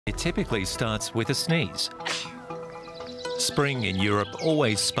It typically starts with a sneeze. Spring in Europe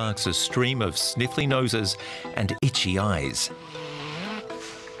always sparks a stream of sniffly noses and itchy eyes.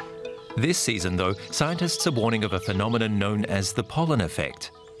 This season, though, scientists are warning of a phenomenon known as the pollen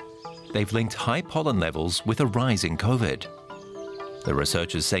effect. They've linked high pollen levels with a rise in COVID. The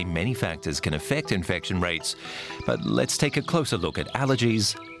researchers say many factors can affect infection rates, but let's take a closer look at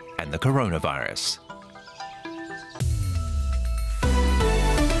allergies and the coronavirus.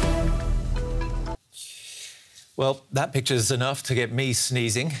 Well, that picture's enough to get me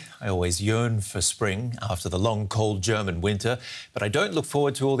sneezing. I always yearn for spring after the long, cold German winter, but I don't look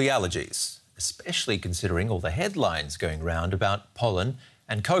forward to all the allergies, especially considering all the headlines going round about pollen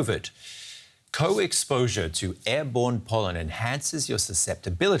and COVID. Co-exposure to airborne pollen enhances your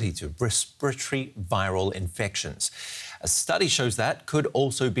susceptibility to respiratory viral infections. A study shows that could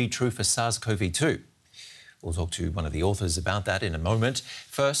also be true for SARS-CoV-2. We'll talk to one of the authors about that in a moment.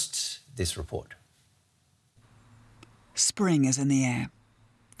 First, this report. Spring is in the air.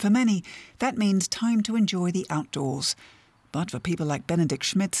 For many, that means time to enjoy the outdoors. But for people like Benedikt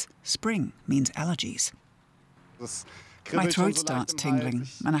Schmitz, spring means allergies. My throat starts tingling,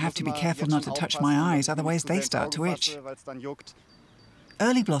 and I have to be careful not to touch my eyes, otherwise they start to itch.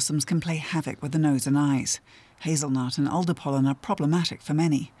 Early blossoms can play havoc with the nose and eyes. Hazelnut and alder pollen are problematic for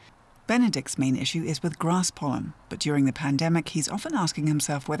many. Benedikt's main issue is with grass pollen, but during the pandemic he's often asking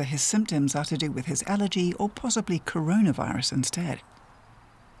himself whether his symptoms are to do with his allergy or possibly coronavirus instead.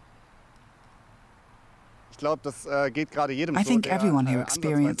 I think everyone who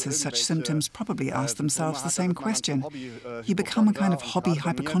experiences such symptoms probably asks themselves the same question. You become a kind of hobby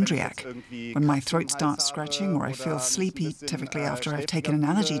hypochondriac. When my throat starts scratching or I feel sleepy, typically after I've taken an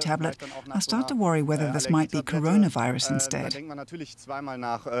allergy tablet, I start to worry whether this might be coronavirus instead.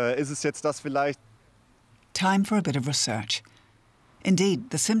 Time for a bit of research. Indeed,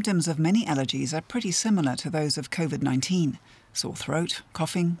 the symptoms of many allergies are pretty similar to those of COVID-19. Sore throat,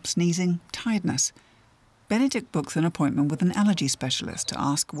 coughing, sneezing, tiredness. Benedikt books an appointment with an allergy specialist to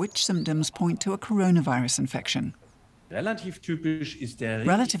ask which symptoms point to a coronavirus infection.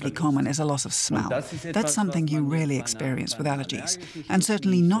 Relatively common is a loss of smell. That's something you rarely experience with allergies, and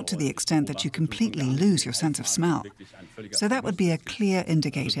certainly not to the extent that you completely lose your sense of smell. So that would be a clear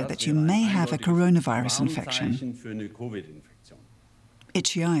indicator that you may have a coronavirus infection.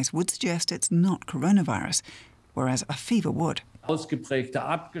 Itchy eyes would suggest it's not coronavirus, whereas a fever would.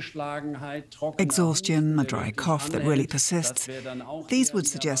 Exhaustion, a dry cough that really persists, these would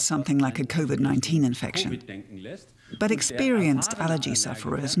suggest something like a COVID-19 infection. But experienced allergy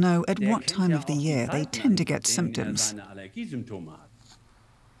sufferers know at what time of the year they tend to get symptoms.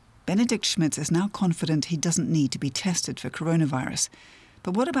 Benedikt Schmitz is now confident he doesn't need to be tested for coronavirus.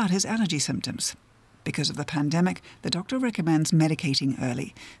 But what about his allergy symptoms? Because of the pandemic, the doctor recommends medicating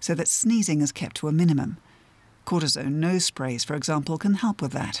early so that sneezing is kept to a minimum. Cortisone nose sprays, for example, can help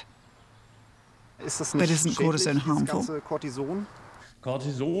with that. But isn't cortisone harmful?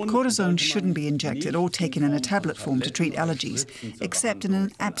 Cortisone shouldn't be injected or taken in a tablet form to treat allergies, except in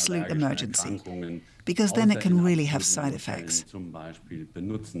an absolute emergency, because then it can really have side effects.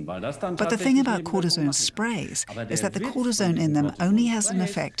 But the thing about cortisone sprays is that the cortisone in them only has an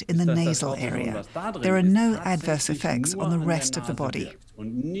effect in the nasal area. There are no adverse effects on the rest of the body.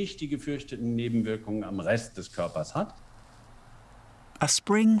 A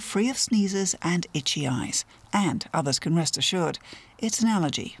spring free of sneezes and itchy eyes. And others can rest assured, it's an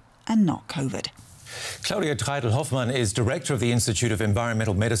allergy and not COVID. Claudia Treidel-Hoffmann is director of the Institute of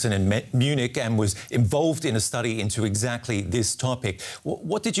Environmental Medicine in Munich and was involved in a study into exactly this topic.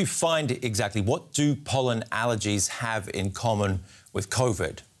 What did you find exactly? What do pollen allergies have in common with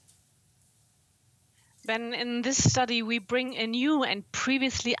COVID? Then in this study, we bring a new and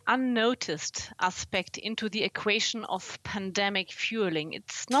previously unnoticed aspect into the equation of pandemic fueling.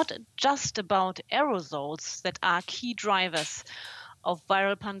 It's not just about aerosols that are key drivers of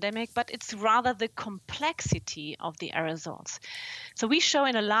viral pandemic, but it's rather the complexity of the aerosols. So we show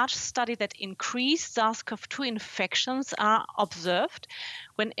in a large study that increased SARS-CoV-2 infections are observed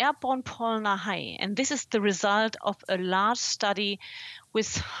when airborne pollen are high. And this is the result of a large study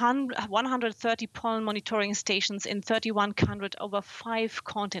with 130 pollen monitoring stations in 31 countries over 5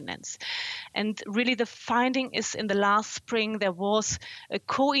 continents. And really the finding is in the last spring there was a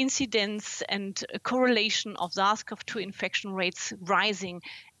coincidence and a correlation of SARS-CoV-2 infection rates rising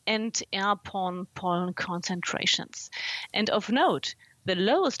and airborne pollen concentrations. And of note, the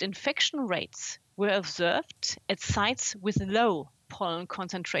lowest infection rates were observed at sites with low pollen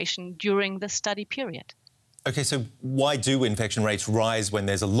concentration during the study period. OK, so why do infection rates rise when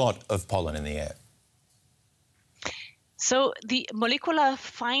there's a lot of pollen in the air? So the molecular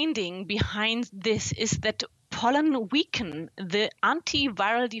finding behind this is that pollen weaken the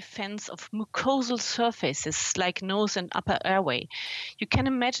antiviral defense of mucosal surfaces like nose and upper airway. You can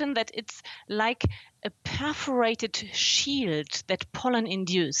imagine that it's like a perforated shield that pollen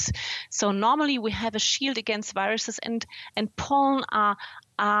induce. So normally we have a shield against viruses, and pollen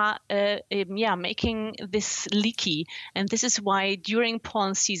are making this leaky. And this is why during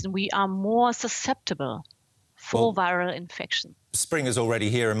pollen season we are more susceptible for viral infection. Spring is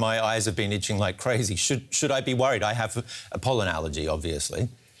already here and my eyes have been itching like crazy. Should I be worried? I have a pollen allergy, obviously.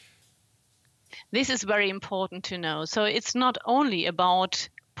 This is very important to know. So it's not only about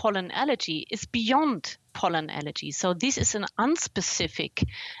pollen allergy, it's beyond pollen allergy. So this is an unspecific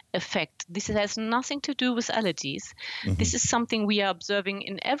effect. This has nothing to do with allergies. This is something we are observing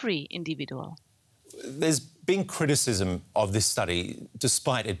in every individual. There's been criticism of this study,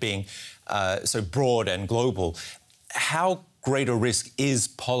 despite it being so broad and global. How great a risk is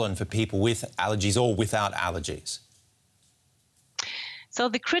pollen for people with allergies or without allergies? So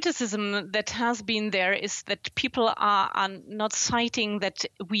the criticism that has been there is that people are not citing that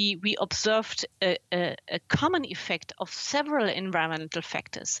we observed a common effect of several environmental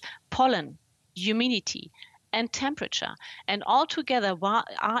factors: pollen, humidity, and temperature, and all together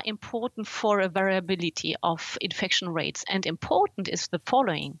are important for a variability of infection rates. And important is the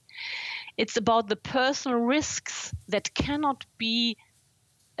following: it's about the personal risks that cannot be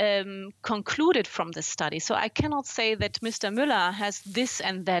concluded from the study. So I cannot say that Mr. Müller has this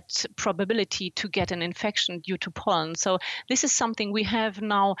and that probability to get an infection due to pollen. So this is something we have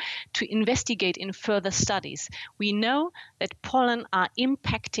now to investigate in further studies. We know that pollen are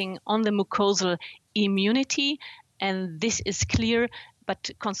impacting on the mucosal immunity, and this is clear. But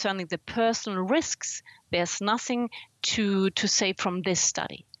concerning the personal risks, there's nothing to say from this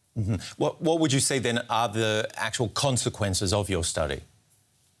study. What would you say then are the actual consequences of your study?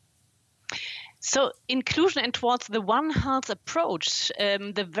 So inclusion and towards the One Health approach,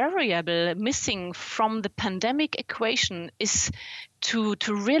 the variable missing from the pandemic equation is to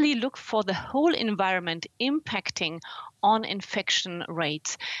really look for the whole environment impacting on infection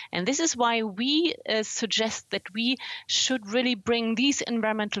rates. And this is why we suggest that we should really bring these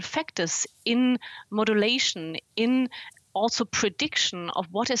environmental factors in modulation, in also prediction of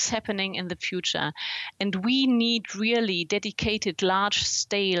what is happening in the future. And we need really dedicated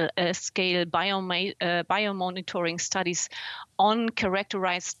large-scale biomonitoring studies on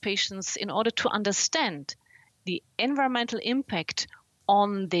characterized patients in order to understand the environmental impact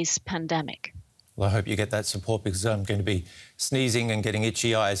on this pandemic. Well, I hope you get that support, because I'm going to be sneezing and getting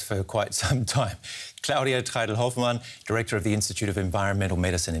itchy eyes for quite some time. Claudia Treidel-Hoffmann, Director of the Institute of Environmental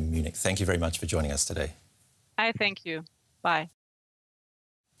Medicine in Munich. Thank you very much for joining us today. I thank you. Bye.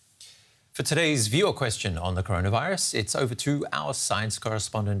 For today's viewer question on the coronavirus, it's over to our science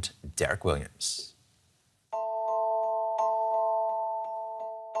correspondent, Derek Williams.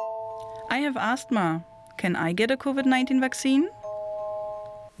 I have asthma. Can I get a COVID-19 vaccine?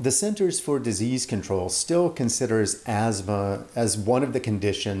 The Centers for Disease Control still considers asthma as one of the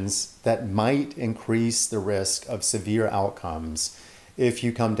conditions that might increase the risk of severe outcomes if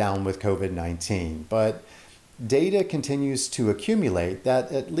you come down with COVID-19. But data continues to accumulate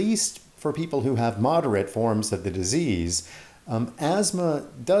that, at least for people who have moderate forms of the disease, asthma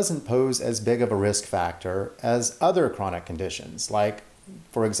doesn't pose as big of a risk factor as other chronic conditions, like,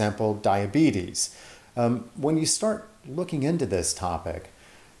 for example, diabetes. When you start looking into this topic,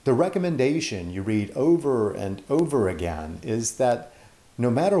 the recommendation you read over and over again is that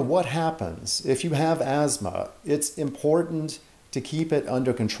no matter what happens, if you have asthma, it's important to keep it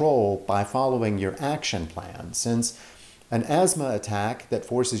under control by following your action plan, since an asthma attack that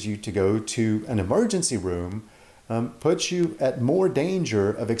forces you to go to an emergency room puts you at more danger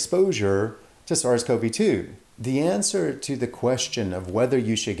of exposure to SARS-CoV-2. The answer to the question of whether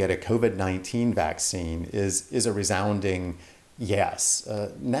you should get a COVID-19 vaccine is a resounding yes.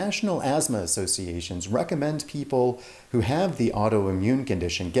 National asthma associations recommend people who have the autoimmune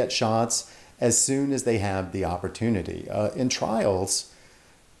condition get shots as soon as they have the opportunity. In trials,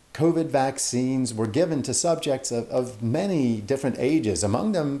 COVID vaccines were given to subjects of many different ages,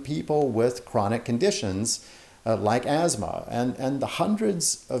 among them people with chronic conditions like asthma. And the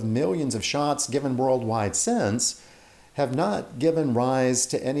hundreds of millions of shots given worldwide since have not given rise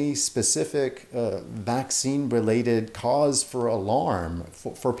to any specific vaccine-related cause for alarm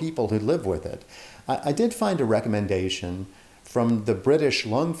for people who live with it. I did find a recommendation from the British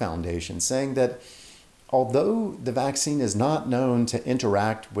Lung Foundation saying that although the vaccine is not known to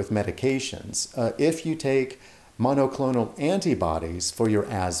interact with medications, if you take monoclonal antibodies for your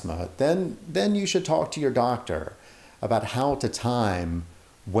asthma, then you should talk to your doctor. about how to time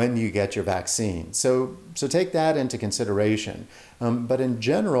when you get your vaccine. So take that into consideration. But in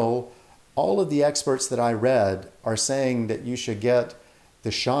general, all of the experts that I read are saying that you should get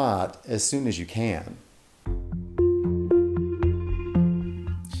the shot as soon as you can.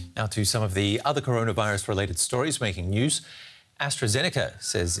 Now to some of the other coronavirus-related stories making news. AstraZeneca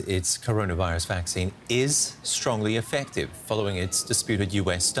says its coronavirus vaccine is strongly effective following its disputed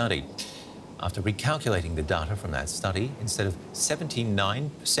US study. After recalculating the data from that study, instead of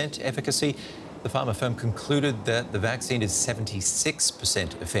 79% efficacy, the pharma firm concluded that the vaccine is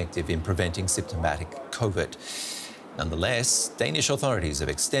 76% effective in preventing symptomatic COVID. Nonetheless, Danish authorities have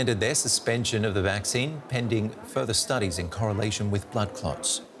extended their suspension of the vaccine pending further studies in correlation with blood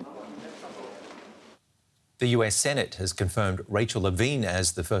clots. The US Senate has confirmed Rachel Levine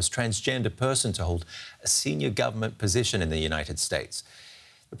as the first transgender person to hold a senior government position in the United States.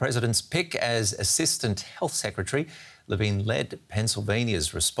 The president's pick as Assistant Health Secretary, Levine led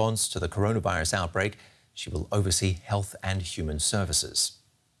Pennsylvania's response to the coronavirus outbreak. She will oversee health and human services.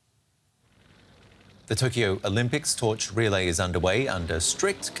 The Tokyo Olympics torch relay is underway under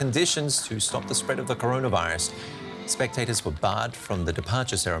strict conditions to stop the spread of the coronavirus. Spectators were barred from the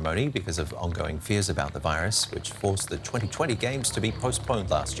departure ceremony because of ongoing fears about the virus, which forced the 2020 Games to be postponed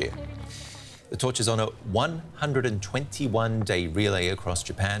last year. The torch is on a 121-day relay across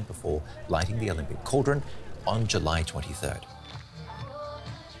Japan before lighting the Olympic cauldron on July 23rd.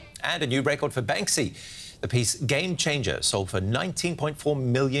 And a new record for Banksy. The piece Game Changer sold for €19.4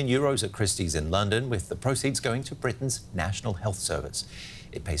 million at Christie's in London, with the proceeds going to Britain's National Health Service.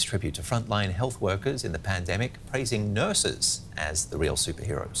 It pays tribute to frontline health workers in the pandemic, praising nurses as the real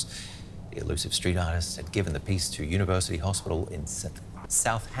superheroes. The elusive street artist had given the piece to University Hospital in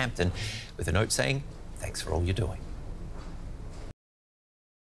Southampton with a note saying, "Thanks for all you're doing."